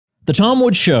The Tom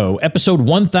Woods Show, episode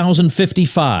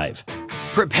 1055.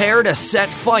 Prepare to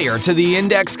set fire to the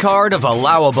index card of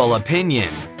allowable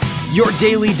opinion. Your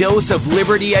daily dose of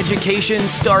liberty education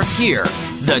starts here.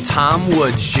 The Tom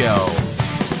Woods Show.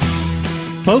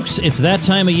 Folks, it's that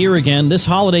time of year again. This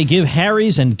holiday, give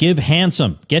Harry's and give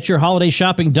handsome. Get your holiday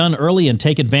shopping done early and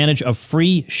take advantage of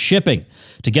free shipping.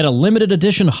 To get a limited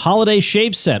edition holiday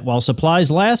shave set while supplies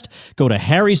last, go to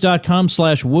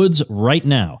harrys.com/woods right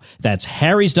now. That's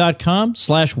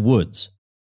harrys.com/woods.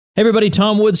 Hey everybody,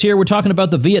 Tom Woods here. We're talking about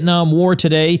the Vietnam War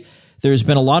today. There's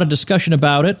been a lot of discussion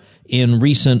about it in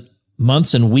recent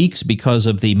months and weeks because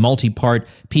of the multi-part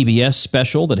PBS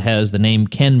special that has the name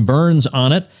Ken Burns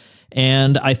on it.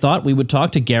 And I thought we would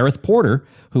talk to Gareth Porter,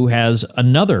 who has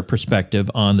another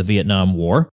perspective on the Vietnam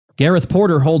War. Gareth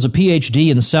Porter holds a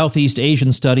PhD in Southeast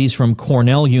Asian Studies from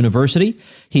Cornell University.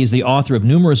 He's the author of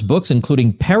numerous books,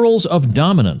 including Perils of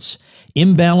Dominance,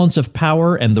 Imbalance of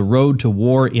Power, and the Road to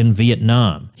War in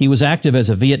Vietnam. He was active as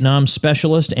a Vietnam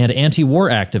specialist and anti-war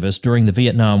activist during the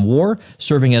Vietnam War,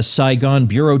 serving as Saigon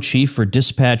bureau chief for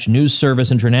Dispatch News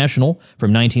Service International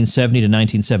from 1970 to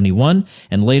 1971,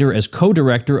 and later as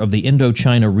co-director of the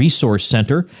Indochina Resource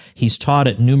Center. He's taught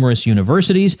at numerous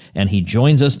universities, and he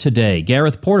joins us today.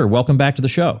 Gareth Porter, welcome back to the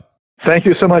show. Thank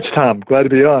you so much, Tom. Glad to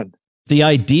be on. The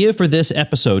idea for this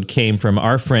episode came from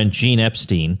our friend Gene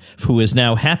Epstein, who is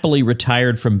now happily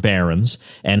retired from Barron's,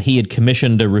 and he had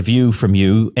commissioned a review from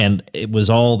you, and it was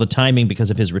all the timing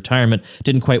because of his retirement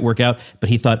didn't quite work out, but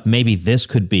he thought maybe this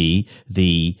could be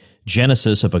the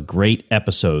genesis of a great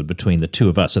episode between the two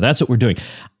of us. So that's what we're doing.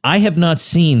 I have not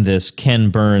seen this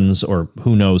Ken Burns, or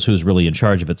who knows who's really in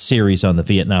charge of it, series on the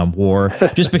Vietnam War,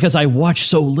 just because I watch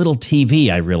so little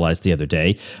TV, I realized the other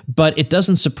day. But it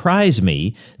doesn't surprise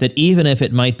me that even if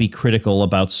it might be critical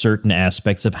about certain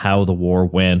aspects of how the war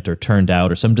went or turned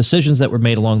out, or some decisions that were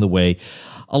made along the way,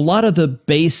 a lot of the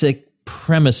basic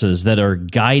premises that are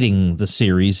guiding the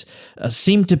series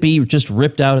seem to be just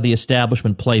ripped out of the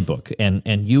establishment playbook,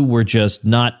 and you were just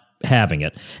not having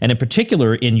it. And in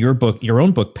particular, in your book, your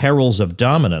own book, Perils of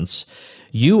Dominance,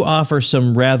 you offer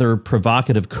some rather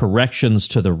provocative corrections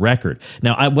to the record.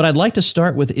 Now, what I'd like to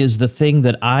start with is the thing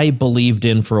that I believed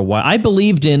in for a while. I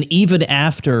believed in even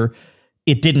after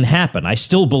it didn't happen. I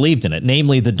still believed in it,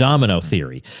 namely the domino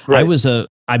theory. Right. I was born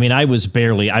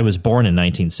in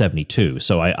 1972.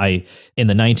 So I in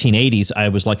the 1980s, I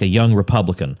was like a young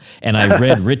Republican, and I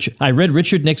read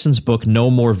Richard Nixon's book,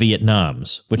 No More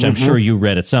Vietnams, which I'm sure you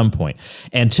read at some point.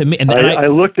 And to me, and I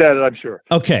looked at it, I'm sure.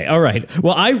 Okay. All right.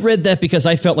 Well, I read that because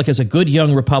I felt like as a good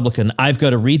young Republican, I've got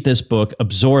to read this book,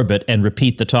 absorb it, and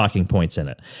repeat the talking points in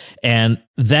it. And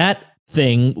that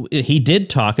thing, he did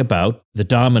talk about the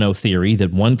domino theory,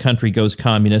 that one country goes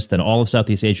communist, then all of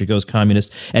Southeast Asia goes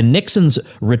communist. And Nixon's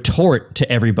retort to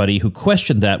everybody who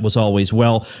questioned that was always,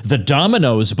 well, the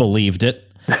dominoes believed it.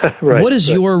 Right, what is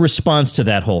your response to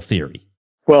that whole theory?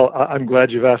 Well, I'm glad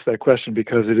you've asked that question,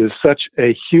 because it is such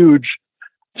a huge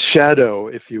shadow,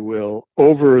 if you will,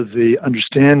 over the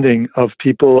understanding of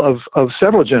people of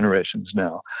several generations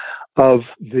now, of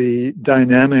the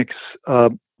dynamics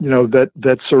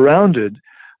that surrounded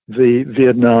the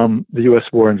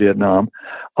U.S. war in Vietnam.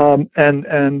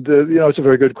 It's a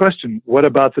very good question. What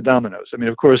about the dominoes? I mean,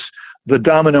 of course, the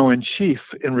domino in chief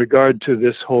in regard to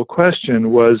this whole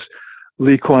question was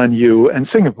Lee Kuan Yew and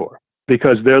Singapore,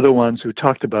 because they're the ones who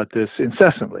talked about this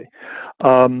incessantly.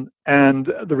 And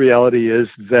the reality is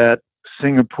that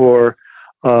Singapore,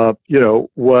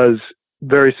 was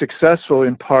very successful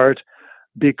in part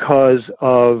because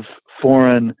of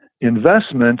foreign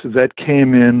investment that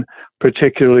came in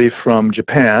particularly from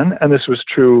Japan, and this was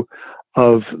true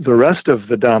of the rest of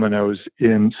the dominoes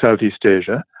in Southeast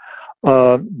Asia,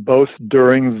 both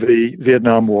during the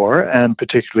Vietnam War and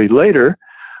particularly later.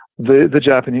 The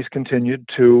Japanese continued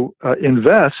to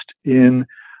invest in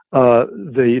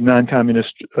the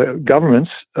non-communist governments,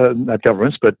 not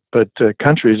governments, but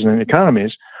countries and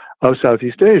economies of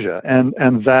Southeast Asia,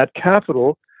 and that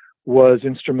capital was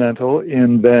instrumental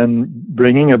in then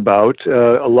bringing about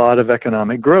a lot of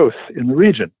economic growth in the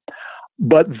region.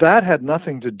 But that had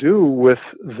nothing to do with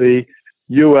the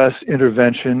U.S.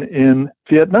 intervention in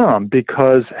Vietnam,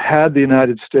 because had the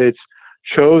United States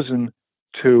chosen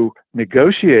to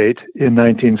negotiate in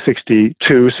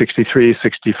 1962, 63,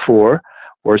 64,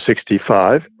 or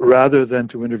 65, rather than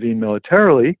to intervene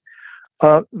militarily,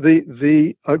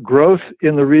 the growth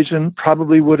in the region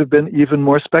probably would have been even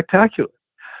more spectacular,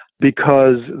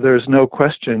 because there's no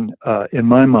question in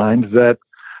my mind that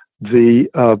the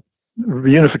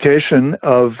reunification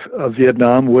of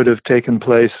Vietnam would have taken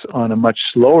place on a much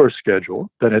slower schedule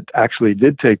than it actually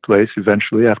did take place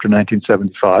eventually after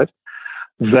 1975.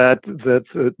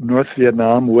 that North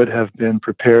Vietnam would have been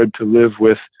prepared to live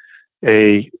with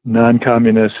a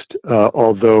non-communist,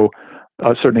 although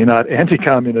certainly not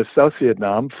anti-communist South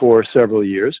Vietnam for several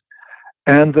years,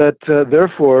 and that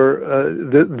therefore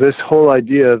this whole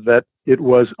idea that it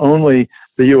was only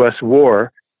the U.S.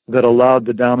 war that allowed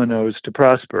the dominoes to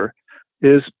prosper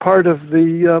is part of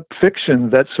the fiction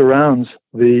that surrounds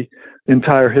the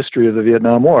entire history of the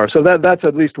Vietnam War. So that's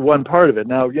at least one part of it.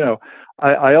 Now,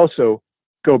 I also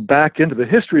go back into the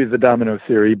history of the domino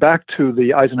theory, back to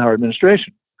the Eisenhower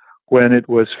administration, when it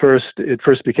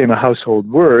first became a household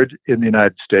word in the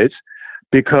United States,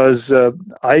 because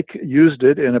Ike used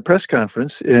it in a press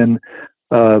conference in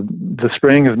the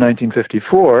spring of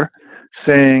 1954,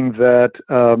 saying that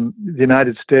the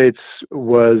United States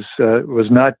was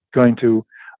not going to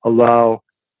allow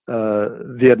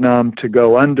Vietnam to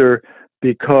go under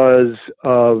because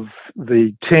of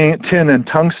the tin and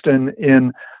tungsten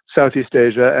in Southeast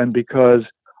Asia, and because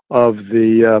of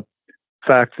the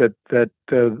fact that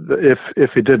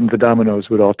if it didn't, the dominoes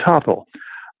would all topple.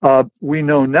 We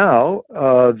know now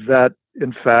that,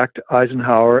 in fact,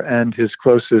 Eisenhower and his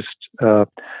closest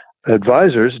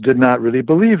advisors did not really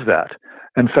believe that.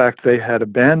 In fact, they had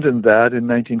abandoned that in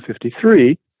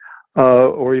 1953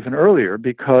 or even earlier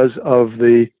because of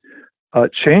the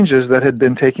changes that had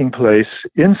been taking place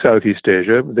in Southeast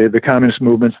Asia. The communist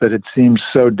movements that had seemed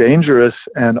so dangerous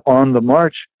and on the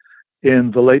march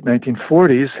in the late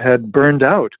 1940s had burned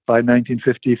out by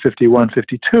 1950, 51,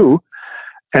 52.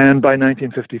 And by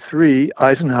 1953,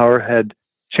 Eisenhower had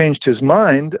changed his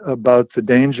mind about the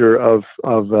danger of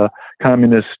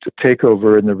communist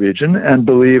takeover in the region and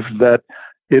believed that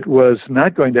it was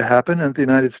not going to happen and the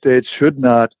United States should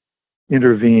not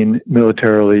intervene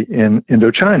militarily in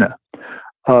Indochina.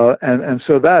 And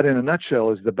so that, in a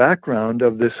nutshell, is the background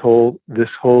of this whole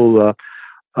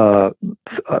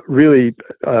really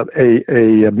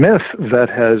a myth that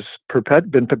has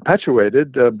been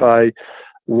perpetuated by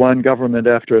one government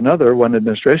after another, one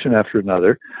administration after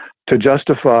another, to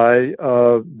justify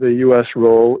the U.S.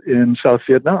 role in South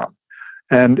Vietnam.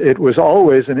 And it was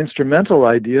always an instrumental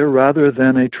idea rather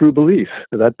than a true belief.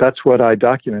 That's what I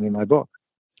document in my book.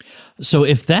 So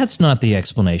if that's not the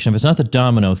explanation, if it's not the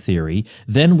domino theory,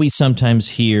 then we sometimes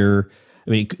hear, I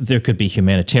mean, there could be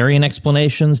humanitarian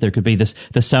explanations. There could be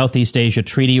the Southeast Asia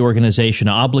Treaty Organization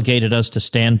obligated us to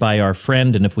stand by our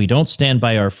friend, and if we don't stand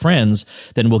by our friends,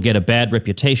 then we'll get a bad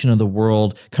reputation in the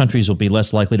world. Countries will be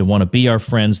less likely to want to be our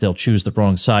friends. They'll choose the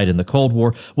wrong side in the Cold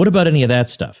War. What about any of that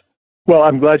stuff? Well,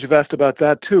 I'm glad you've asked about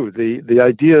that, too. The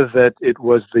idea that it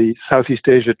was the Southeast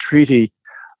Asia Treaty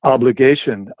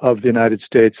obligation of the United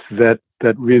States that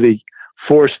really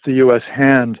forced the U.S.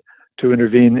 hand to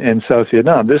intervene in South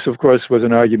Vietnam. This, of course, was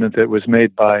an argument that was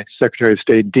made by Secretary of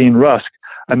State Dean Rusk,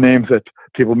 a name that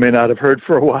people may not have heard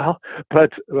for a while,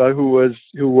 but who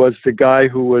was the guy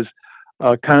who was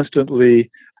constantly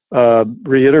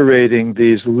reiterating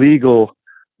these legal,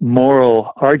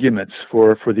 moral arguments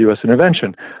for the U.S.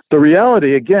 intervention. The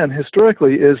reality, again,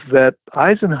 historically, is that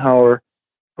Eisenhower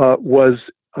was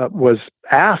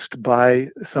asked by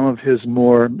some of his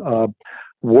more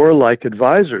warlike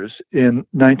advisors in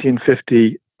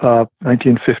 1950,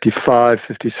 1955,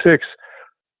 56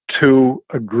 to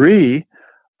agree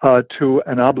to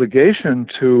an obligation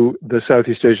to the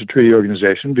Southeast Asia Treaty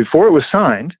Organization before it was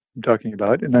signed. I'm talking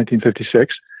about in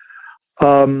 1956.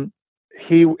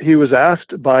 He was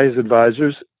asked by his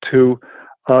advisors to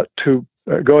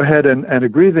go ahead and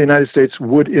agree the United States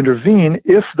would intervene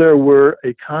if there were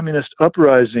a communist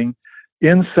uprising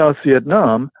in South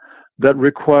Vietnam that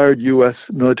required U.S.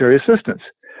 military assistance.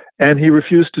 And he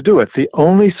refused to do it. The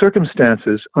only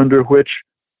circumstances under which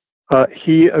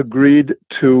he agreed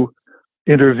to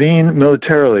intervene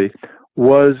militarily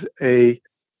was a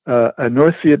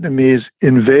North Vietnamese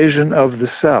invasion of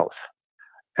the South.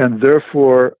 And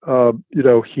therefore,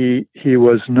 he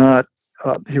was not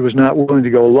willing to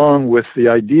go along with the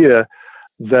idea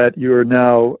that you're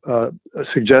now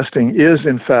suggesting is,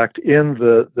 in fact, in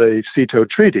the SEATO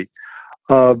treaty.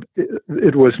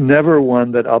 It was never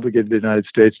one that obligated the United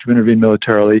States to intervene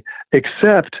militarily,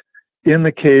 except in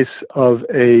the case of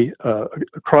a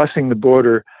crossing the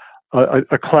border,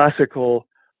 a classical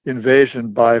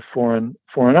invasion by a foreign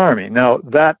army. Now,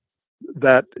 that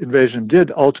invasion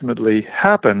did ultimately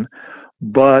happen,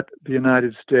 but the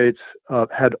United States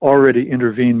had already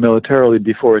intervened militarily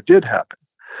before it did happen.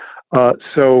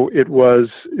 So it was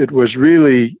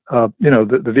really,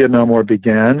 the Vietnam War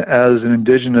began as an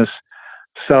indigenous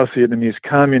South Vietnamese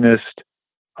communist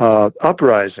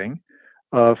uprising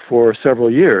for several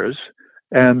years,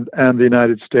 and the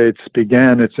United States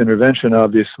began its intervention,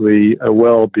 obviously,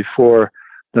 well before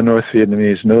the North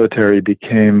Vietnamese military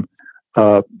became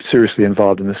seriously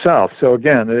involved in the South. So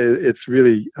again, it's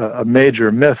really a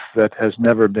major myth that has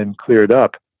never been cleared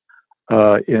up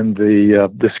in the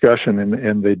discussion,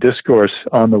 in the discourse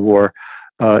on the war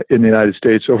in the United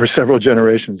States over several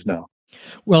generations now.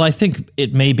 Well, I think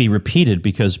it may be repeated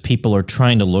because people are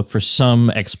trying to look for some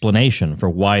explanation for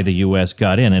why the U.S.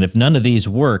 got in. And if none of these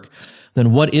work,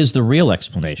 then what is the real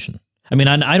explanation? I mean,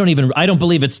 I don't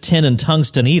believe it's tin and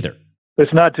tungsten either.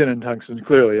 It's not tin and tungsten,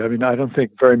 clearly. I mean, I don't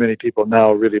think very many people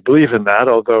now really believe in that,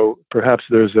 although perhaps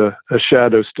there's a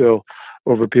shadow still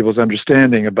over people's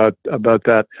understanding about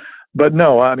that. But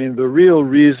no, I mean, the real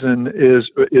reason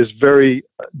is very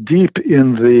deep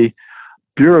in the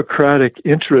bureaucratic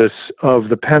interests of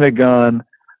the Pentagon,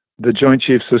 the Joint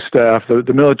Chiefs of Staff,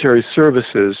 the military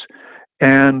services,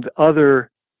 and other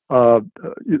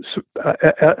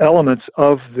elements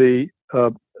of the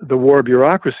war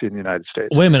bureaucracy in the United States.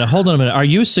 Wait a minute, hold on a minute. Are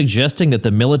you suggesting that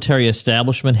the military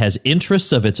establishment has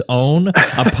interests of its own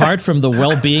apart from the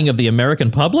well-being of the American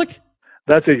public?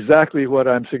 That's exactly what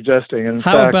I'm suggesting. And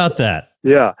How about that?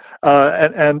 Yeah,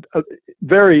 let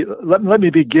me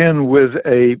begin with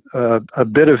a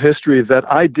bit of history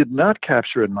that I did not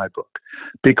capture in my book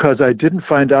because I didn't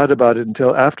find out about it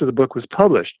until after the book was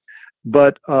published.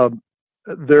 But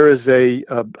there is a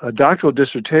doctoral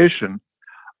dissertation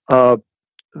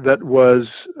that was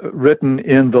written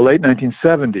in the late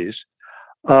 1970s,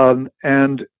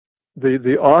 and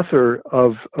the author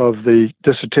of the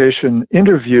dissertation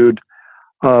interviewed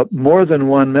more than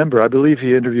one member. I believe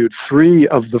he interviewed 3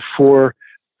 of the 4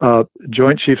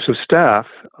 Joint Chiefs of Staff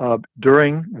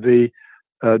during the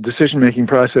decision-making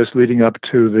process leading up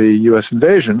to the U.S.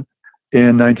 invasion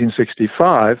in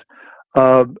 1965.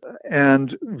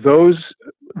 And those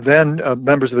then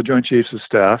members of the Joint Chiefs of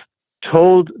Staff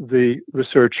told the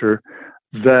researcher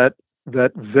that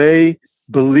they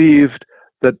believed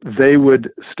that they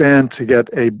would stand to get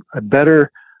a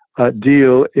better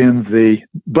deal in the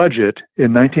budget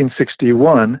in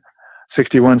 1961,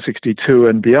 61, 62,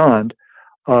 and beyond,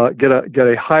 get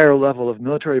a higher level of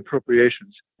military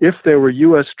appropriations if there were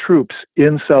U.S. troops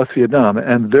in South Vietnam,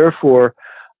 and therefore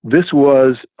this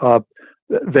was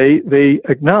they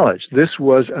acknowledged this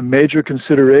was a major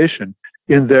consideration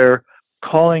in their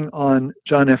calling on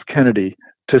John F. Kennedy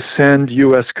to send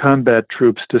U.S. combat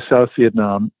troops to South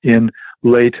Vietnam in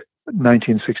late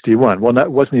 1961. Well,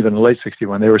 that wasn't even late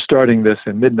 61. They were starting this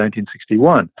in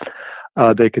mid-1961.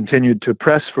 They continued to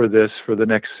press for this for the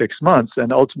next 6 months,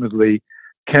 and ultimately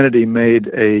Kennedy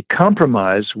made a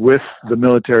compromise with the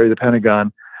military, the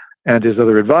Pentagon, and his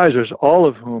other advisors, all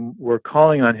of whom were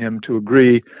calling on him to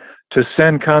agree to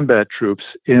send combat troops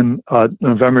in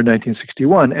November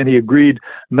 1961, and he agreed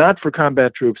not for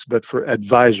combat troops, but for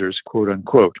advisors, quote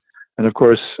unquote. And of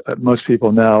course, most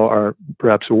people now are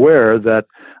perhaps aware that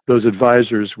those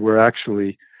advisors were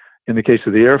actually, in the case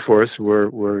of the Air Force,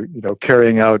 were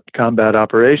carrying out combat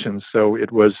operations. So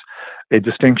it was a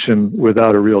distinction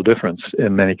without a real difference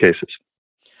in many cases.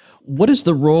 What is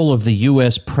the role of the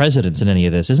U.S. presidents in any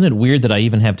of this? Isn't it weird that I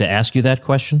even have to ask you that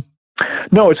question?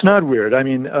 No, it's not weird. I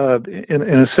mean, in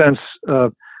a sense,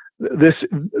 the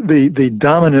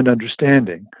dominant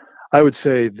understanding, I would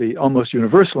say the almost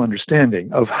universal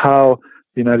understanding of how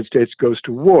the United States goes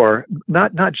to war,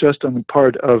 not just on the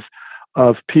part of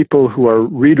people who are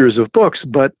readers of books,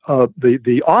 but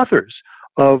the authors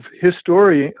of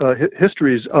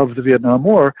histories of the Vietnam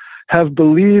War have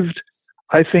believed,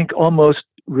 I think, almost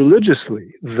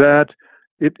religiously that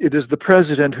it is the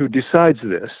president who decides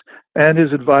this, and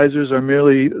his advisors are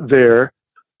merely there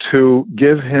to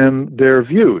give him their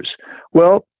views.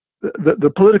 Well,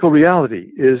 the political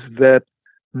reality is that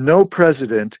no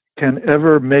president can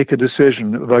ever make a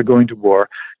decision about going to war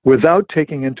without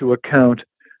taking into account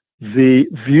the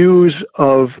views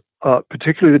of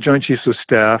particularly the Joint Chiefs of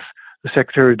Staff, the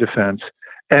Secretary of Defense,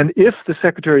 and if the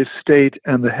Secretary of State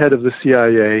and the head of the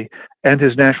CIA and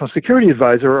his national security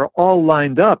advisor are all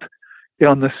lined up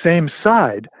on the same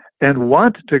side and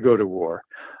want to go to war,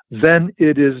 then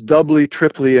it is doubly,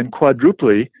 triply, and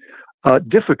quadruply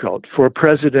difficult for a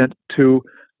president to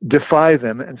defy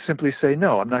them and simply say,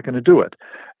 no, I'm not going to do it.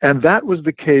 And that was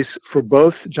the case for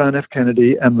both John F.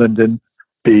 Kennedy and Lyndon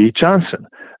B. Johnson.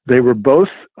 They were both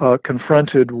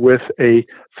confronted with a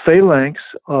phalanx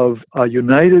of a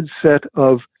united set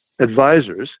of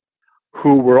advisors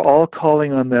who were all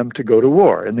calling on them to go to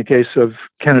war. In the case of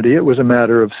Kennedy, it was a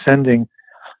matter of sending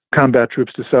combat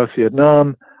troops to South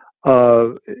Vietnam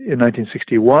in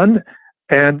 1961.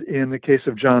 And in the case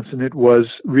of Johnson, it was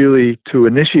really to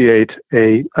initiate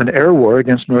an air war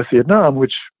against North Vietnam,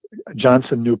 which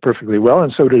Johnson knew perfectly well,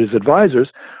 and so did his advisors,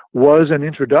 was an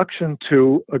introduction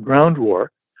to a ground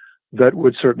war that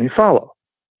would certainly follow.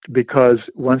 Because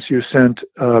once you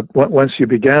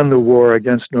began the war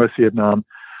against North Vietnam,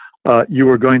 you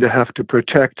were going to have to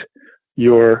protect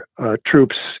your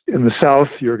troops in the South.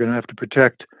 You're going to have to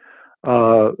protect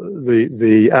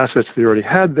the assets they already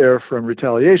had there from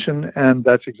retaliation, and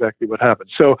that's exactly what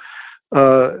happened. So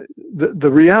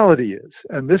the reality is,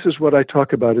 and this is what I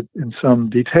talk about in some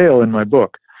detail in my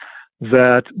book,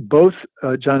 that both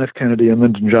John F. Kennedy and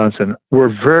Lyndon Johnson were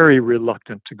very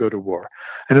reluctant to go to war.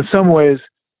 And in some ways,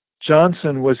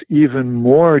 Johnson was even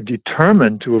more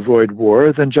determined to avoid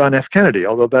war than John F. Kennedy,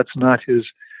 although that's not his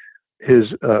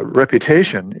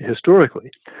reputation historically.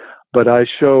 But I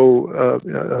show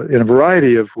in a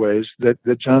variety of ways that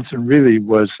Johnson really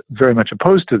was very much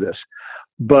opposed to this.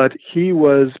 But he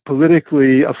was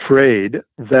politically afraid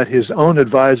that his own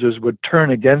advisors would turn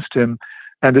against him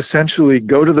and essentially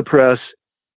go to the press,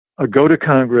 go to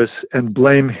Congress, and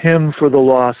blame him for the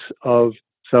loss of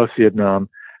South Vietnam.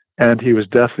 And he was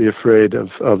deathly afraid of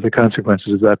the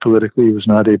consequences of that politically. He was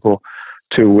not able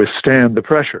to withstand the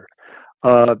pressure.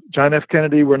 John F.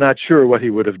 Kennedy, we're not sure what he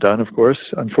would have done, of course,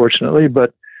 unfortunately,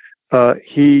 but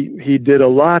he did a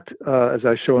lot, as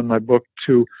I show in my book,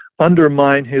 to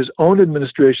undermine his own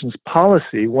administration's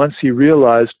policy once he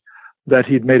realized that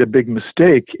he'd made a big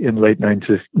mistake in late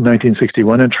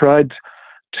 1961 and tried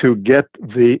to get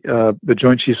the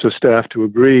Joint Chiefs of Staff to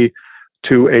agree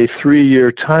to a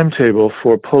 3-year timetable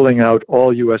for pulling out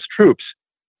all U.S. troops.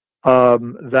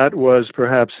 That was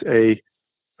perhaps a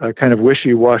kind of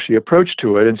wishy-washy approach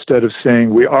to it. Instead of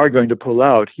saying, we are going to pull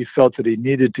out, he felt that he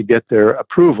needed to get their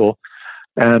approval.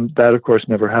 And that, of course,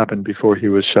 never happened before he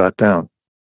was shot down.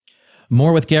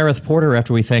 More with Gareth Porter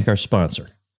after we thank our sponsor.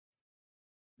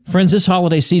 Friends, this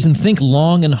holiday season, think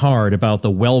long and hard about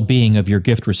the well-being of your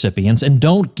gift recipients, and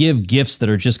don't give gifts that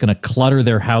are just going to clutter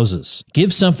their houses.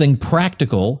 Give something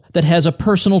practical that has a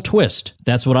personal twist.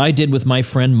 That's what I did with my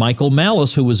friend Michael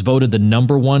Malice, who was voted the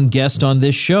 #1 guest on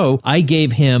this show. I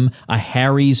gave him a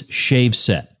Harry's shave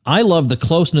set. I love the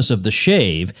closeness of the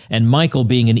shave, and Michael,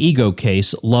 being an ego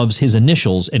case, loves his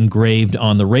initials engraved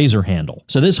on the razor handle.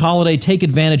 So this holiday, take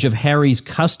advantage of Harry's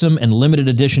custom and limited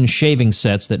edition shaving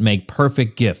sets that make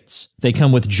perfect gifts. They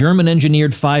come with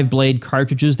German-engineered 5-blade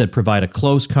cartridges that provide a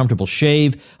close, comfortable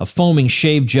shave, a foaming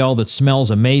shave gel that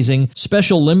smells amazing,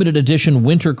 special limited edition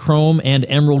winter chrome and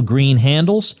emerald green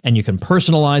handles, and you can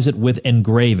personalize it with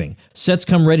engraving. Sets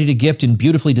come ready to gift in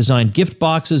beautifully designed gift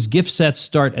boxes. Gift sets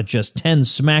start at just 10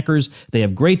 smackers. They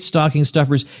have great stocking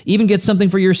stuffers. Even get something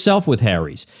for yourself with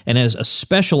Harry's. And as a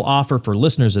special offer for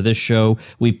listeners of this show,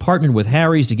 we've partnered with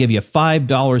Harry's to give you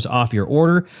 $5 off your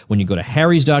order when you go to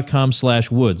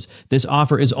harrys.com/woods. This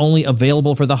offer is only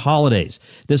available for the holidays.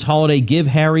 This holiday, give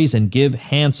Harry's and give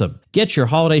handsome. Get your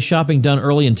holiday shopping done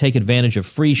early and take advantage of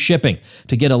free shipping.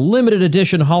 To get a limited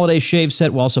edition holiday shave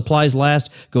set while supplies last,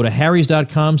 go to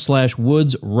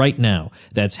harrys.com/woods right now.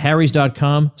 That's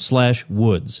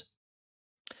harrys.com/woods.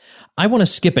 I want to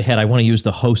skip ahead. I want to use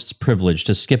the host's privilege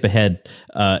to skip ahead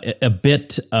a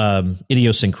bit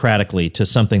idiosyncratically to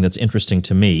something that's interesting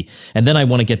to me. And then I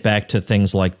want to get back to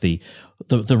things like the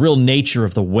real nature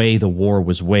of the way the war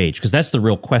was waged, because that's the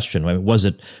real question. I mean, was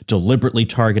it deliberately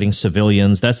targeting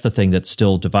civilians? That's the thing that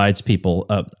still divides people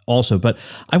also. But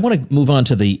I want to move on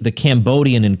to the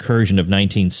Cambodian incursion of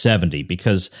 1970,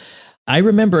 because I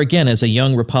remember, again, as a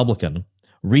young Republican,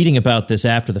 reading about this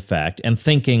after the fact and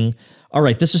thinking, all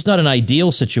right, this is not an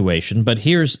ideal situation, but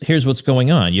here's what's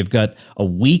going on. You've got a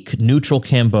weak, neutral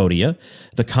Cambodia.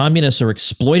 The communists are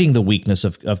exploiting the weakness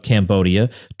of Cambodia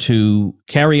to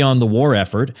carry on the war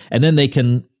effort, and then they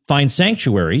can find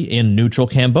sanctuary in neutral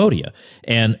Cambodia.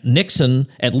 And Nixon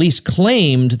at least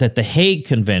claimed that the Hague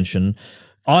Convention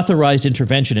authorized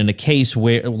intervention in a case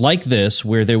where, like this,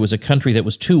 where there was a country that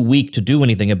was too weak to do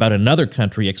anything about another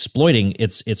country exploiting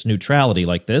its neutrality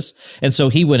like this. And so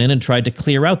he went in and tried to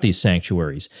clear out these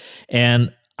sanctuaries.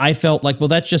 And I felt like, well,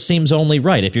 that just seems only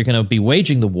right. If you're going to be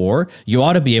waging the war, you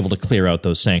ought to be able to clear out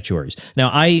those sanctuaries.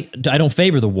 Now, I don't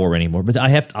favor the war anymore, but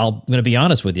I'm going to be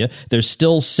honest with you. There's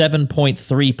still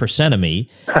 7.3% of me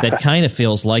that kind of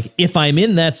feels like if I'm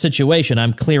in that situation,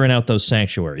 I'm clearing out those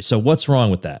sanctuaries. So what's wrong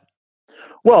with that?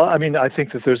 Well, I mean, I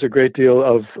think that there's a great deal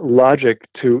of logic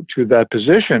to that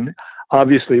position.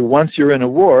 Obviously, once you're in a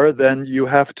war, then you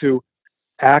have to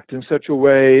act in such a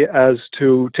way as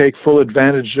to take full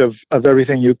advantage of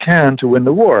everything you can to win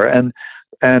the war. And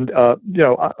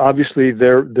obviously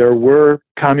there were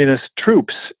communist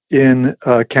troops in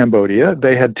Cambodia.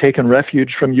 They had taken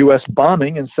refuge from U.S.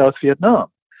 bombing in South Vietnam.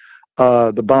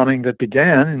 The bombing that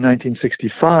began in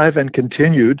 1965 and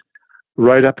continued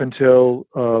right up until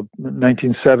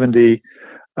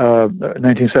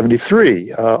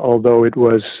 1973, although it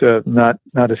was not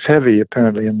as heavy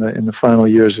apparently in the final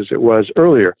years as it was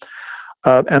earlier.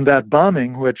 And that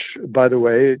bombing, which, by the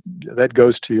way, that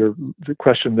goes to the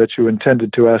question that you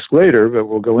intended to ask later, but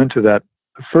we'll go into that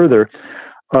further,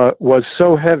 was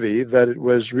so heavy that it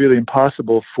was really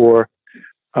impossible for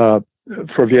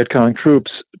Viet Cong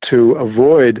troops to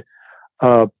avoid,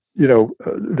 the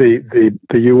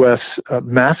U.S.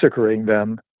 massacring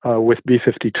them with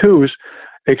B-52s,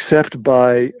 except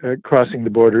by crossing the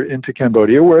border into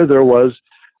Cambodia, where there was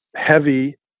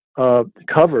heavy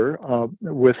cover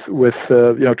with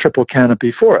triple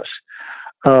canopy forests.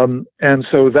 And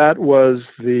so that was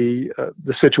the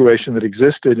situation that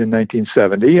existed in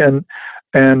 1970, and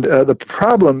the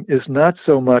problem is not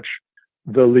so much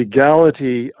the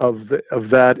legality of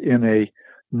that in a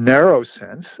narrow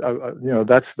sense.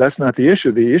 That's not the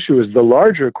issue. The issue is the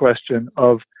larger question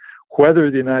of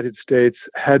whether the United States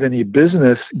had any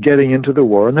business getting into the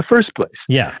war in the first place.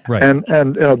 Yeah, right. And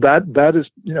that is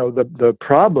the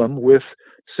problem with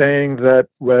saying that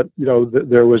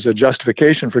there was a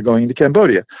justification for going into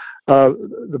Cambodia.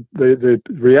 The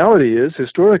reality is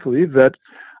historically that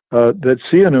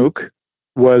Sihanouk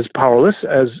was powerless,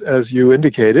 as you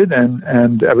indicated,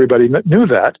 and everybody knew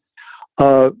that.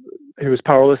 He was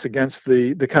powerless against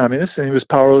the communists, and he was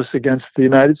powerless against the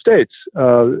United States.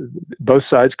 Both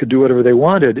sides could do whatever they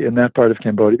wanted in that part of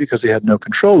Cambodia because they had no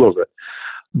control over it.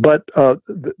 But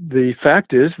the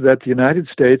fact is that the United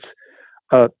States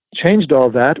changed all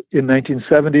that in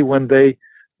 1970 when they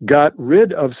got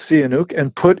rid of Sihanouk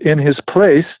and put in his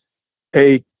place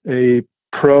a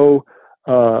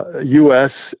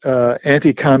pro-U.S.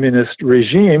 anti-communist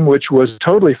regime, which was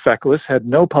totally feckless, had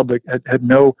no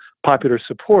popular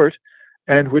support,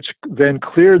 and which then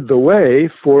cleared the way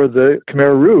for the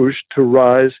Khmer Rouge to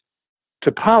rise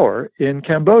to power in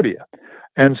Cambodia.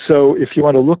 And so if you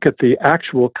want to look at the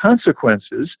actual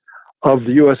consequences of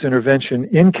the U.S. intervention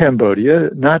in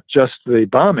Cambodia, not just the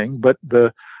bombing, but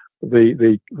the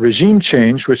regime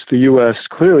change, which the U.S.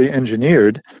 clearly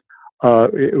engineered,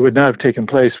 it would not have taken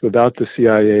place without the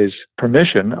CIA's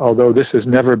permission, although this has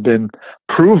never been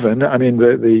proven. I mean,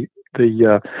 the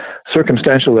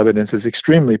circumstantial evidence is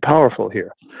extremely powerful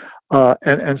here.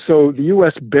 And so the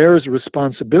U.S. bears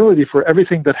responsibility for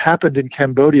everything that happened in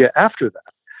Cambodia after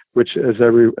that, which, as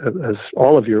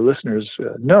all of your listeners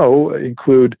know,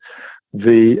 include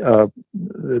the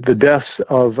deaths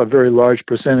of a very large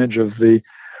percentage of the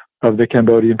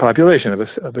Cambodian population, of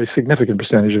a significant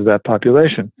percentage of that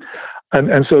population.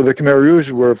 And so the Khmer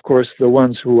Rouge were, of course, the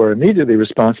ones who are immediately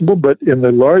responsible, but in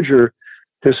the larger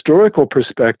historical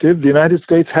perspective, the United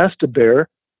States has to bear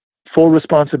full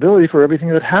responsibility for everything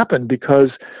that happened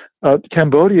because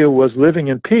Cambodia was living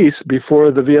in peace before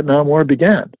the Vietnam War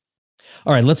began.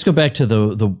 All right, let's go back to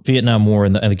the Vietnam War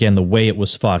and again, the way it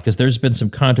was fought, because there's been some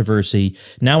controversy.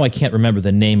 Now I can't remember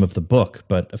the name of the book,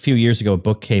 but a few years ago, a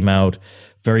book came out,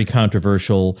 very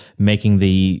controversial, making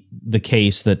the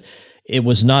case that it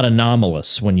was not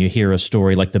anomalous when you hear a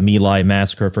story like the My Lai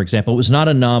massacre, for example. It was not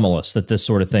anomalous that this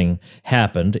sort of thing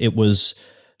happened.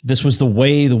 This was the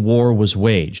way the war was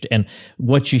waged. And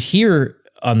what you hear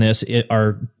on this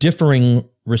are differing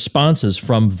responses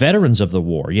from veterans of the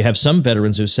war. You have some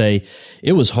veterans who say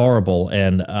it was horrible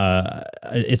and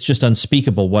it's just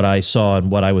unspeakable what I saw and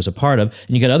what I was a part of.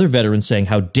 And you got other veterans saying,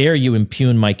 how dare you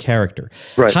impugn my character?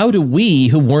 Right. How do we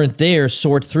who weren't there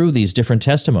sort through these different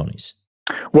testimonies?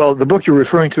 Well, the book you're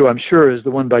referring to, I'm sure, is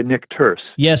the one by Nick Terse.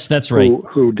 Yes, that's right.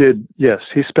 Who did, yes,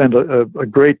 he spent a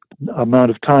great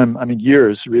amount of time,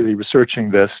 years really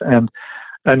researching this. And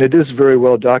it is very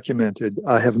well documented.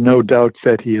 I have no doubt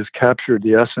that he has captured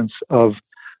the essence of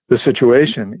the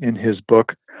situation in his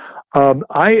book.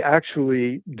 I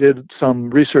actually did some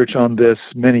research on this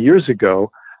many years ago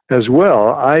as well.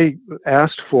 I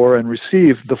asked for and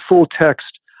received the full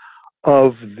text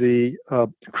of the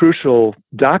crucial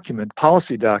document,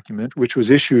 policy document, which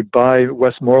was issued by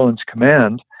Westmoreland's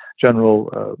command,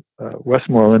 General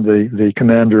Westmoreland, the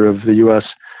commander of the U.S.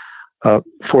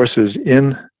 Forces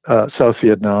in South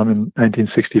Vietnam in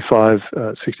 1965,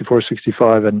 64,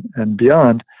 65, and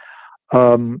beyond.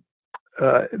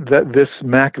 That this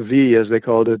MACV, as they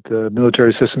called it, the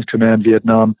Military Assistance Command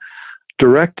Vietnam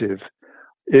Directive,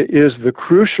 is the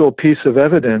crucial piece of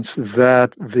evidence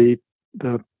that the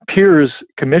Peers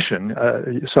Commission,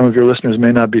 some of your listeners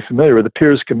may not be familiar with, the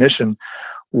Peers Commission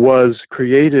was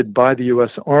created by the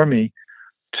U.S. Army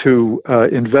to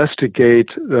investigate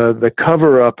the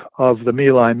cover-up of the My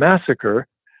Lai massacre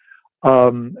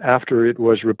after it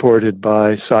was reported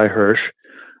by Cy Hirsch.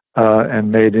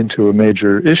 and made into a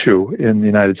major issue in the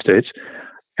United States.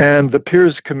 And the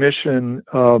Peers Commission,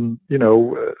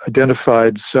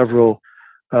 identified several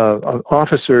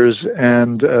officers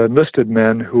and enlisted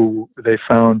men who they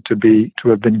found to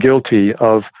have been guilty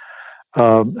of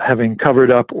having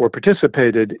covered up or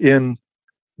participated in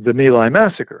the My Lai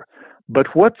massacre.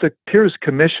 But what the Peers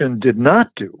Commission did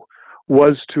not do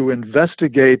was to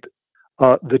investigate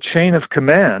the chain of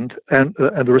command and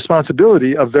the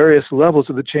responsibility of various levels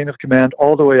of the chain of command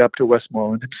all the way up to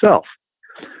Westmoreland himself.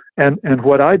 And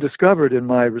what I discovered in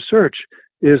my research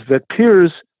is that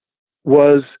Peers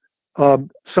was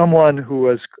someone who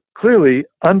was clearly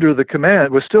still under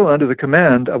the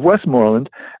command of Westmoreland,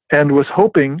 and was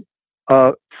hoping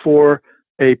for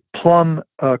a plum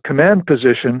command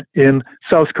position in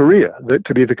South Korea,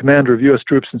 to be the commander of U.S.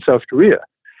 troops in South Korea.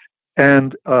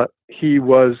 And he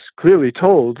was clearly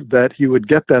told that he would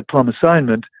get that plum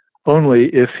assignment only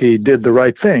if he did the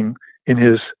right thing in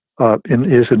his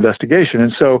investigation.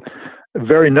 And so,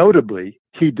 very notably,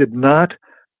 he did not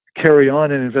carry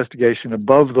on an investigation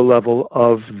above the level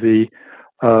of the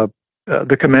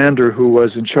commander who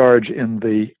was in charge in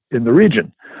the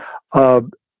region,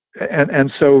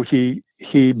 and so he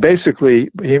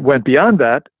went beyond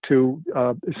that to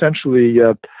essentially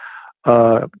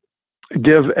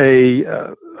give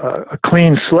a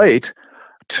clean slate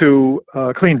to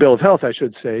clean bill of health, I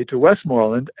should say, to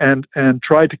Westmoreland, and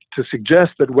tried to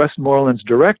suggest that Westmoreland's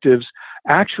directives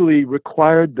actually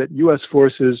required that U.S.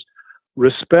 forces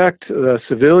respect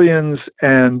civilians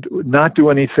and not do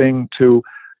anything to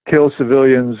kill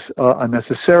civilians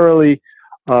unnecessarily.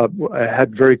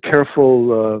 Had very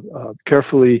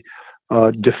carefully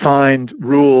defined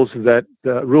rules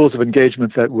of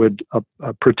engagement that would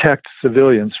protect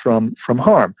civilians from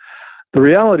harm. The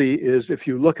reality is, if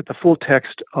you look at the full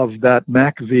text of that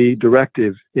MACV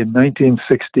directive in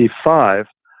 1965,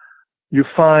 you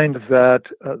find that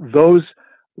those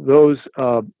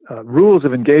rules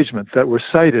of engagement that were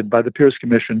cited by the Peers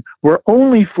Commission were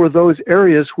only for those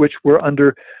areas which were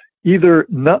under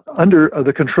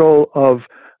the control of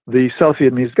the South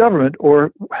Vietnamese government,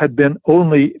 or had been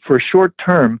only for short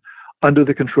term under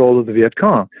the control of the Viet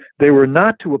Cong. They were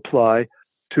not to apply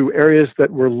to areas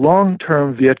that were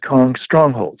long-term Viet Cong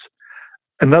strongholds.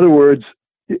 In other words,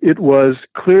 it was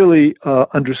clearly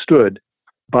understood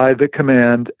by the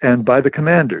command and by the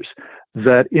commanders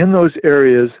that in those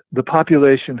areas, the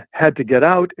population had to get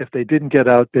out. If they didn't get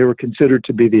out, they were considered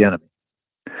to be the enemy.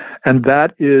 And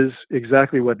that is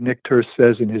exactly what Nick Turse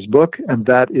says in his book, and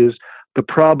that is the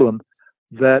problem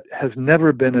that has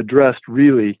never been addressed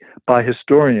really by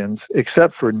historians,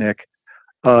 except for Nick,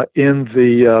 in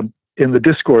the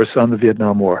discourse on the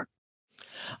Vietnam War.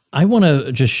 I want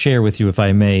to just share with you, if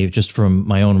I may, just from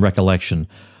my own recollection,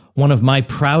 one of my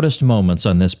proudest moments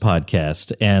on this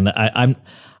podcast, and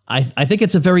I think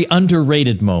it's a very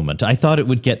underrated moment. I thought it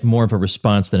would get more of a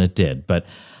response than it did, but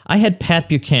I had Pat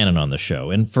Buchanan on the show,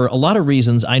 and for a lot of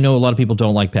reasons, I know a lot of people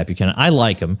don't like Pat Buchanan. I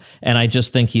like him, and I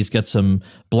just think he's got some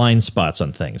blind spots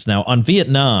on things. Now, on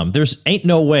Vietnam, ain't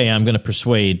no way I'm going to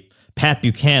persuade Pat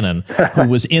Buchanan, who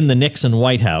was in the Nixon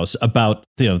White House, about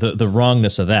the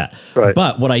wrongness of that. Right.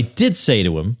 But what I did say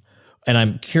to him, and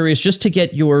I'm curious just to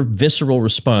get your visceral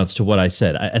response to what I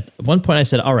said. At one point I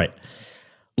said, all right,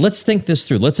 let's think this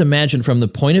through. Let's imagine from the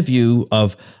point of view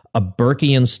of a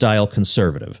Burkean-style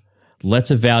conservative.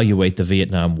 Let's evaluate the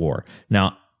Vietnam War.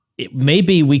 Now,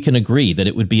 maybe we can agree that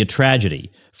it would be a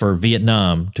tragedy for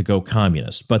Vietnam to go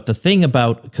communist. But the thing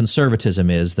about conservatism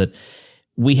is that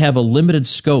we have a limited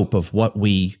scope of what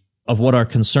our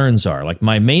concerns are. Like,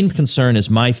 my main concern is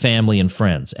my family and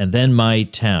friends, and then my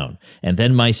town, and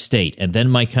then my state, and then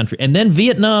my country, and then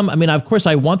Vietnam. I mean, of course,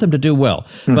 I want them to do well,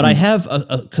 but I have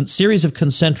a series of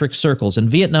concentric circles, and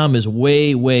Vietnam is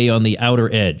way, way on the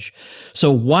outer edge. So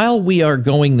while we are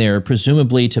going there,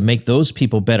 presumably to make those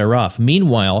people better off,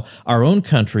 meanwhile, our own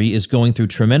country is going through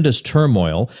tremendous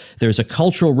turmoil. There's a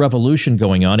cultural revolution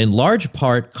going on, in large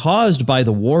part caused by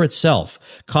the war itself,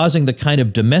 causing the kind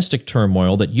of domestic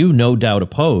turmoil that you no doubt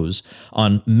oppose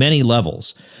on many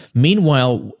levels.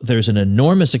 Meanwhile, there's an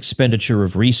enormous expenditure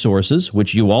of resources,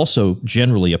 which you also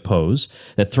generally oppose,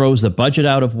 that throws the budget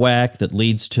out of whack, that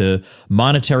leads to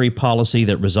monetary policy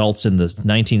that results in the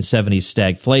 1970s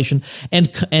stagflation.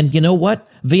 And you know what?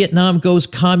 Vietnam goes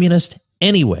communist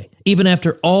anyway. Even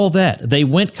after all that, they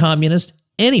went communist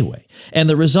anyway. And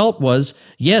the result was,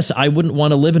 yes, I wouldn't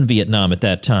want to live in Vietnam at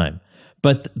that time.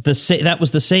 But that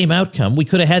was the same outcome. We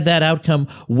could have had that outcome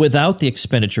without the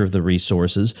expenditure of the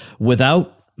resources,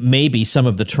 without maybe some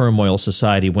of the turmoil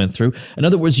society went through. In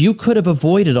other words, you could have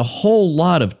avoided a whole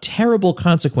lot of terrible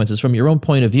consequences from your own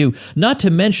point of view, not to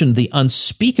mention the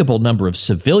unspeakable number of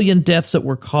civilian deaths that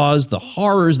were caused, the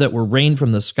horrors that were rained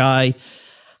from the sky.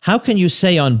 How can you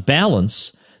say on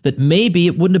balance that maybe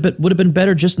it would have been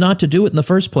better just not to do it in the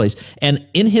first place? And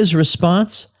in his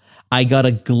response, I got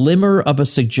a glimmer of a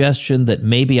suggestion that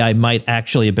maybe I might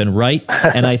actually have been right.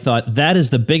 And I thought, that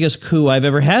is the biggest coup I've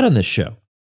ever had on this show.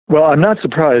 Well, I'm not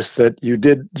surprised that you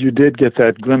did get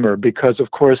that glimmer, because,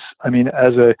 of course, I mean,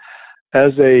 as a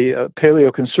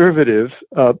paleoconservative,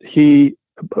 he,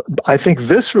 I think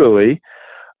viscerally,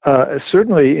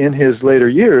 certainly in his later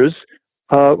years,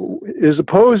 is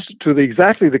opposed to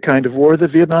exactly the kind of war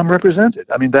that Vietnam represented.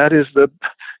 I mean, that is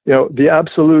the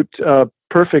absolute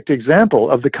perfect example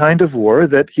of the kind of war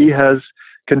that he has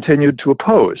continued to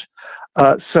oppose.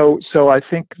 So I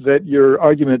think that your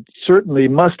argument certainly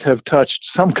must have touched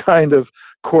some kind of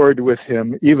chord with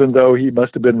him, even though he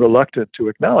must have been reluctant to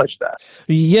acknowledge that.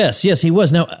 Yes, he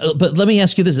was. Now, but let me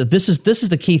ask you this. This is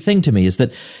the key thing to me, is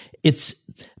that it's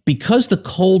because the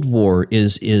Cold War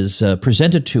is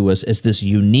presented to us as this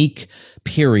unique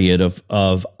period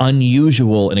of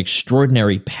unusual and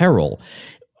extraordinary peril.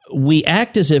 We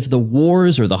act as if the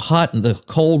wars, or the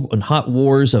cold and hot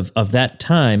wars of that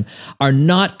time, are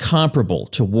not comparable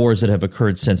to wars that have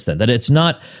occurred since then. That it's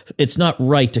not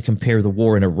right to compare the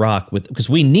war in Iraq with, because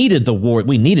we needed the war,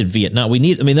 we needed Vietnam,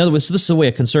 in other words, this is the way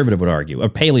a conservative would argue, a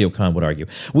paleocon would argue.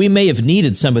 We may have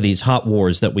needed some of these hot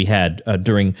wars that we had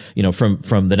during,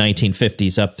 from the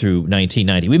 1950s up through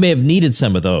 1990. We may have needed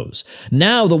some of those.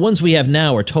 Now, the ones we have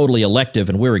now are totally elective,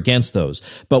 and we're against those.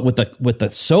 But with the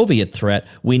Soviet threat,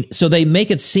 so they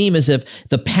make it seem as if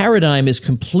the paradigm is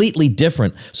completely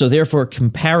different, so therefore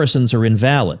comparisons are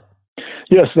invalid.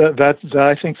 Yes,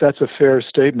 I think that's a fair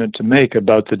statement to make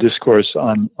about the discourse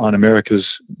on America's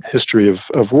history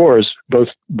of wars,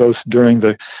 both during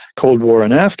the Cold War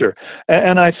and after.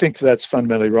 And I think that's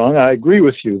fundamentally wrong. I agree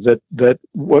with you that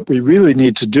what we really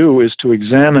need to do is to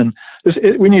examine this.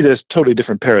 We need a totally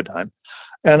different paradigm.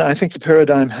 And I think the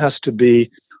paradigm has to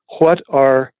be, what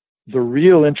are the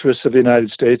real interests of the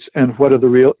United States, and what are the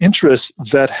real interests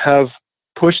that have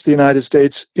pushed the United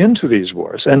States into these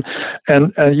wars? And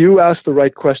you asked the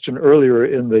right question earlier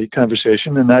in the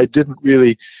conversation, and I didn't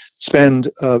really spend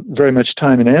very much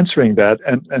time in answering that.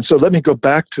 And so let me go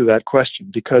back to that question,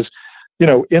 because,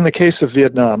 in the case of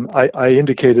Vietnam, I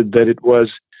indicated that it was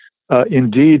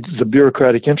indeed the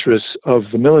bureaucratic interests of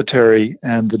the military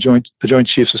and the Joint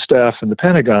Chiefs of Staff and the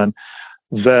Pentagon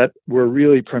that were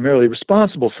really primarily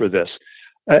responsible for this.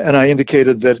 And I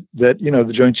indicated that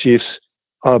the Joint Chiefs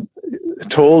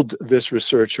told this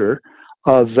researcher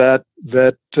that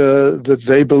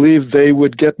they believed they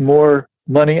would get more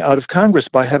money out of Congress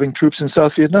by having troops in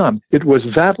South Vietnam. It was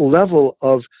that level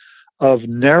of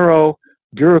narrow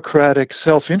bureaucratic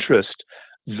self-interest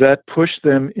that pushed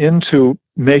them into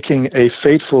making a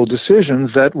fateful decision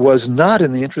that was not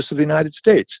in the interest of the United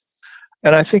States.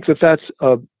 And I think that's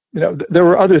there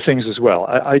were other things as well.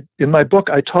 In my book,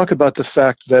 I talk about the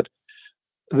fact that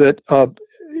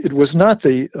it was not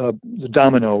the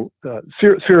domino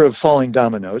fear of falling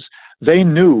dominoes. They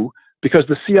knew, because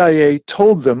the CIA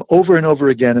told them over and over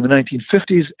again in the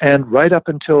 1950s and right up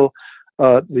until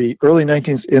the early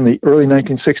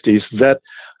 1960s, that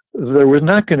there was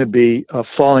not going to be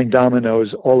falling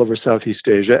dominoes all over Southeast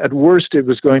Asia. At worst, it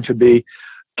was going to be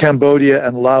Cambodia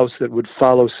and Laos that would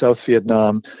follow South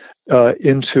Vietnam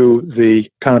into the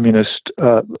communist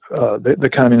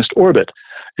orbit,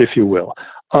 if you will,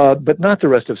 but not the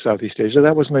rest of Southeast Asia.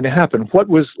 That wasn't going to happen. What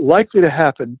was likely to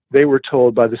happen, they were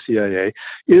told by the CIA,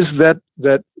 is that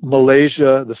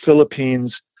Malaysia, the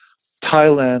Philippines,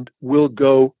 Thailand will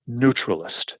go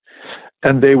neutralist,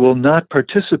 and they will not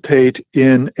participate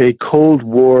in a Cold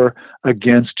War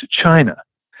against China.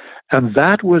 And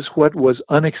that was what was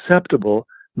unacceptable,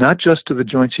 not just to the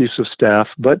Joint Chiefs of Staff,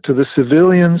 but to the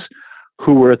civilians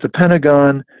who were at the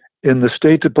Pentagon, in the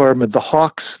State Department, the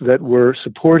hawks that were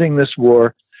supporting this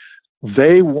war.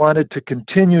 They wanted to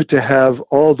continue to have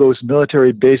all those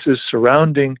military bases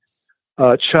surrounding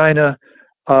China.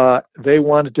 They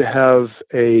wanted to have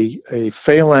a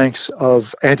phalanx of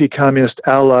anti-communist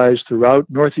allies throughout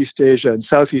Northeast Asia and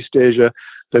Southeast Asia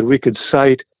that we could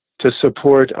cite to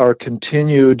support our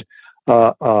continued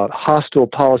hostile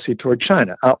policy toward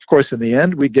China. Of course, in the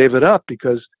end, we gave it up,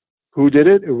 because who did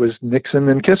it? It was Nixon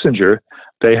and Kissinger.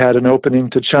 They had an opening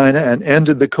to China and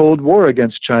ended the Cold War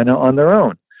against China on their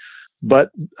own. But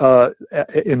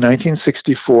in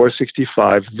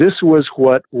 1964-65, this was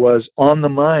what was on the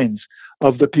minds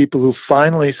of the people who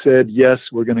finally said, yes,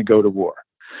 we're going to go to war.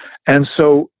 And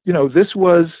so,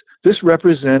 this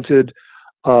represented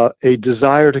a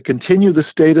desire to continue the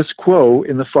status quo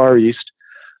in the Far East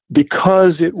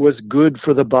because it was good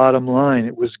for the bottom line.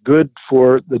 It was good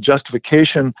for the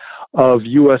justification of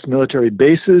U.S. military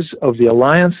bases, of the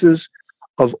alliances,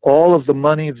 of all of the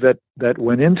money that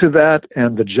went into that,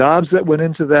 and the jobs that went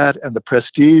into that, and the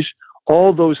prestige.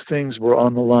 All those things were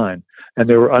on the line, and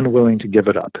they were unwilling to give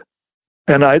it up.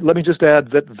 And let me just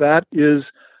add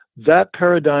that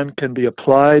paradigm can be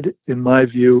applied, in my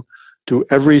view, to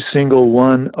every single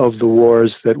one of the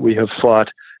wars that we have fought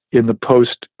in the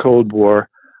post-Cold War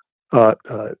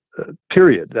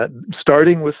period. That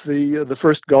starting with the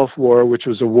first Gulf War, which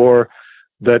was a war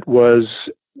that was,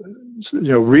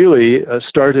 really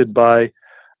started by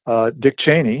Dick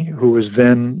Cheney, who was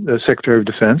then the Secretary of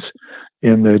Defense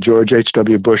in the George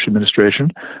H.W. Bush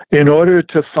administration, in order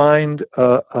to find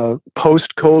a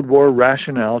post-Cold War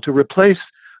rationale to replace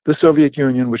the Soviet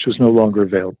Union, which was no longer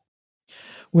available.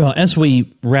 Well, as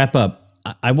we wrap up,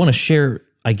 I want to share,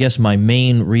 I guess, my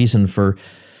main reason for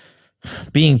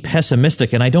being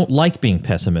pessimistic, and I don't like being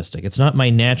pessimistic. It's not my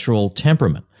natural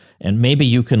temperament. And maybe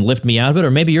you can lift me out of it,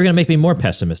 or maybe you're going to make me more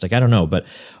pessimistic. I don't know. But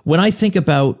when I think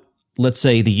about, let's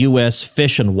say, the U.S.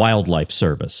 Fish and Wildlife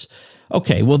Service,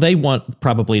 okay, well, they want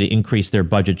probably to increase their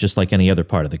budget just like any other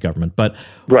part of the government. But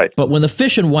when the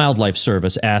Fish and Wildlife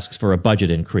Service asks for a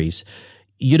budget increase,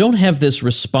 you don't have this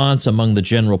response among the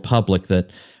general public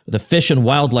that the Fish and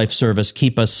Wildlife Service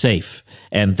keep us safe,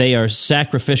 and they are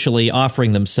sacrificially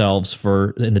offering themselves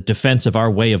in the defense of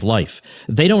our way of life.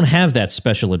 They don't have that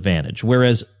special advantage,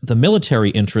 whereas the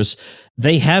military interests,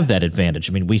 they have that advantage.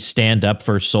 I mean, we stand up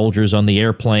for soldiers on the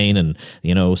airplane, and,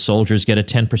 soldiers get a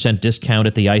 10% discount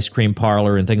at the ice cream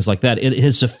parlor and things like that. It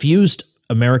has suffused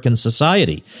American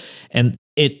society. And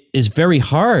it is very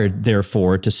hard,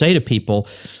 therefore, to say to people,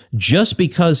 just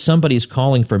because somebody's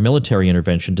calling for military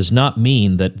intervention does not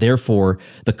mean that, therefore,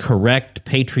 the correct,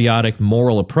 patriotic,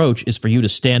 moral approach is for you to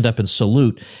stand up and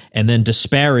salute and then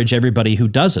disparage everybody who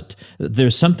doesn't.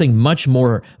 There's something much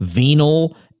more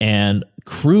venal and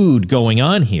crude going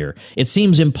on here. It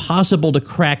seems impossible to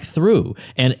crack through.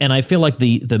 And I feel like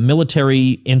the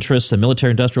military interests, the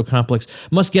military-industrial complex,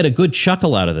 must get a good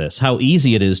chuckle out of this, how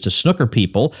easy it is to snooker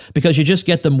people, because you just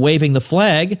get them waving the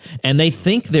flag, and they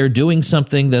think they're doing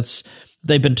something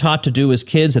they've been taught to do as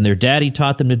kids, and their daddy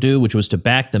taught them to do, which was to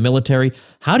back the military.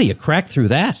 How do you crack through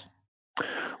that?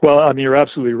 Well, I mean, you're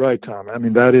absolutely right, Tom. I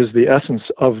mean, that is the essence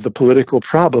of the political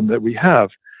problem that we have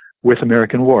with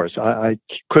American wars. I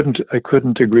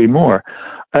couldn't agree more,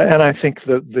 and I think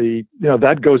that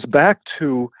that goes back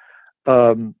to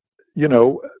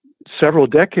several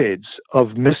decades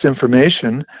of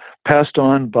misinformation passed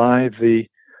on by the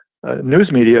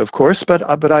news media, of course. But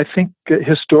I think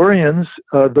historians,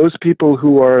 those people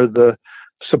who are the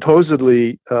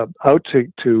supposedly out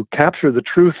to capture the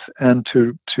truth and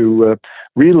to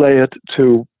relay it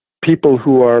to people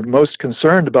who are most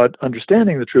concerned about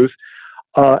understanding the truth,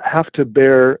 have to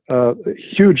bear a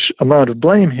huge amount of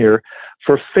blame here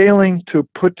for failing to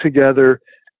put together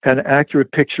an accurate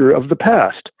picture of the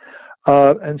past.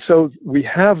 And so we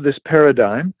have this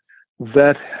paradigm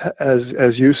that,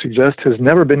 as you suggest, has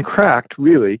never been cracked,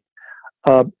 really,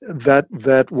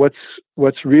 that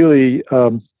what's really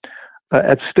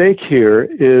at stake here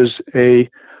is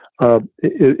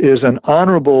an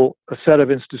honorable set of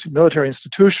military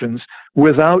institutions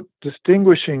without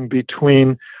distinguishing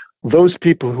between those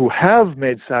people who have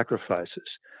made sacrifices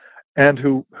and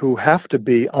who have to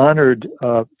be honored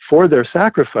for their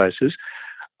sacrifices,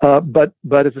 but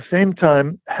at the same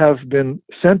time have been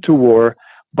sent to war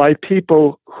by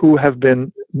people who have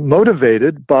been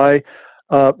motivated by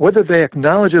whether they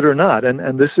acknowledge it or not.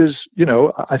 And this is,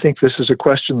 I think this is a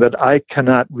question that I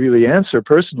cannot really answer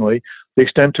personally, the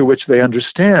extent to which they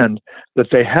understand that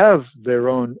they have their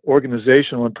own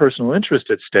organizational and personal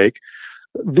interest at stake.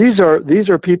 These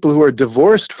are people who are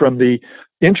divorced from the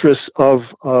interests of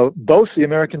both the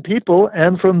American people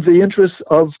and from the interests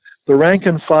of the rank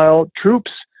and file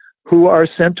troops who are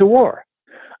sent to war.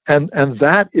 And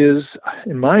that is,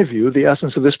 in my view, the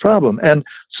essence of this problem. And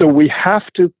so we have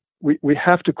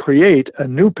to create a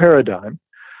new paradigm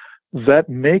that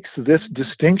makes this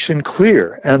distinction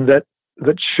clear, and that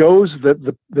shows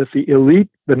that the elite,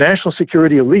 the national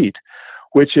security elite,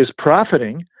 which is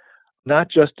profiting not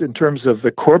just in terms of the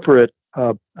corporate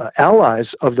allies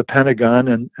of the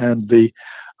Pentagon and the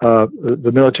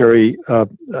military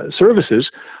services,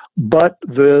 but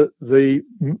the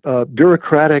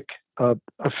bureaucratic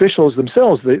officials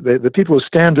themselves, the people who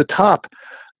stand atop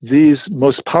these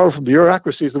most powerful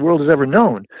bureaucracies the world has ever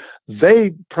known,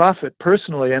 they profit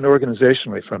personally and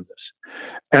organizationally from this.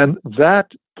 And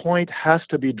that point has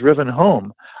to be driven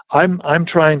home. I'm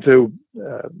trying to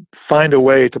find a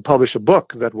way to publish a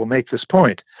book that will make this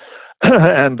point.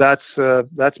 And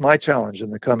that's my challenge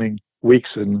in the coming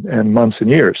weeks and months and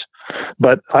years.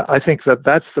 But I think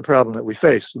that's the problem that we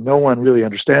face. No one really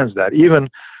understands that. Even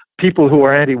people who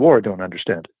are anti-war don't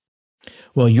understand it.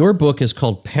 Well, your book is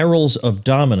called Perils of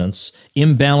Dominance,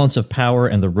 Imbalance of Power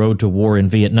and the Road to War in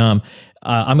Vietnam.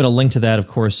 I'm going to link to that, of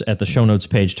course, at the show notes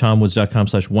page,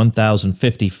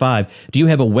 tomwoods.com/1055. Do you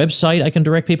have a website I can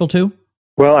direct people to?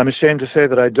 Well, I'm ashamed to say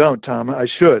that I don't, Tom. I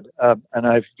should. And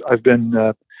I've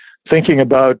been thinking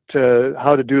about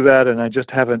how to do that, and I just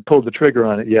haven't pulled the trigger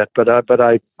on it yet. But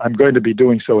I'm going to be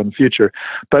doing so in the future.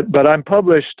 But I'm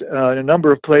published in a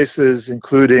number of places,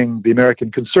 including the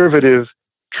American Conservative,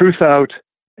 Truth Out,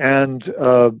 and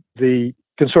the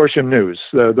Consortium News.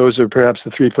 Those are perhaps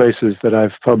the three places that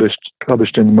I've published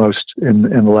in the most in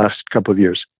the last couple of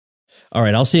years. All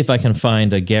right, I'll see if I can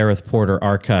find a Gareth Porter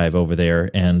archive over there,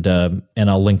 and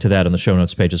I'll link to that on the show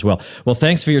notes page as well. Well,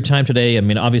 thanks for your time today. I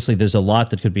mean, obviously, there's a lot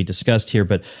that could be discussed here,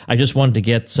 but I just wanted to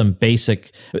get some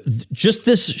basic. Just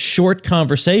this short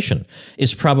conversation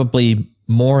is probably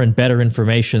more and better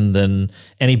information than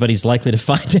anybody's likely to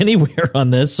find anywhere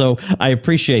on this. So I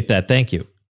appreciate that. Thank you.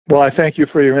 Well, I thank you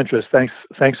for your interest. Thanks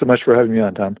so much for having me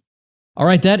on, Tom. All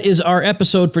right, that is our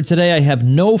episode for today. I have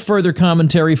no further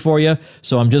commentary for you,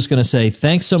 so I'm just going to say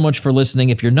thanks so much for listening.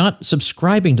 If you're not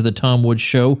subscribing to the Tom Woods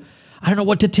Show, I don't know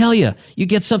what to tell you. You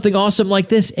get something awesome like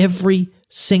this every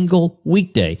single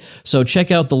weekday. So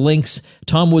check out the links.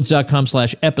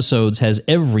 TomWoods.com/episodes has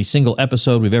every single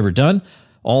episode we've ever done,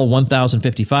 all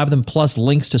 1,055 of them, plus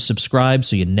links to subscribe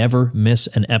so you never miss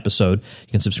an episode.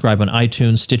 You can subscribe on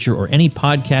iTunes, Stitcher, or any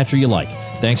podcatcher you like.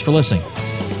 Thanks for listening.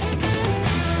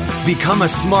 Become a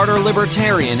smarter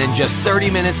libertarian in just 30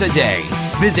 minutes a day.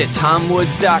 Visit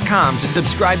TomWoods.com to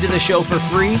subscribe to the show for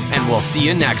free, and we'll see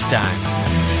you next time.